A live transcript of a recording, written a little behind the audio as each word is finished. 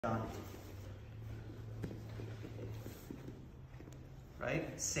on.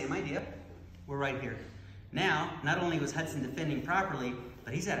 Right? Same idea. We're right here. Now, not only was Hudson defending properly,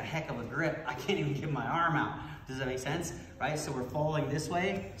 but he's got a heck of a grip. I can't even get my arm out. Does that make sense? Right? So we're falling this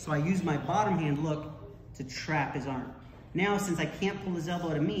way. So I use my bottom hand, look, to trap his arm. Now, since I can't pull his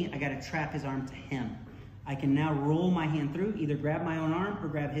elbow to me, I got to trap his arm to him. I can now roll my hand through, either grab my own arm or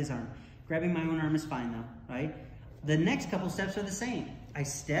grab his arm. Grabbing my own arm is fine though, right? The next couple steps are the same. I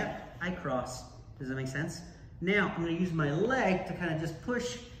step, I cross. Does that make sense? Now, I'm gonna use my leg to kind of just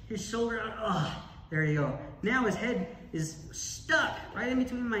push his shoulder out. Oh, there you go. Now his head is stuck right in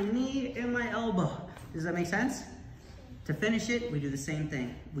between my knee and my elbow. Does that make sense? To finish it, we do the same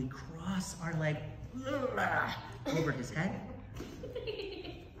thing. We cross our leg over his head.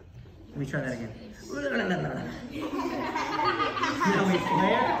 Let me try that again. Now we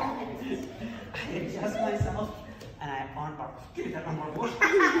flare. I adjust myself and I armbar. Give me that armbar.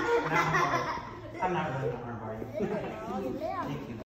 I'm not really armbar.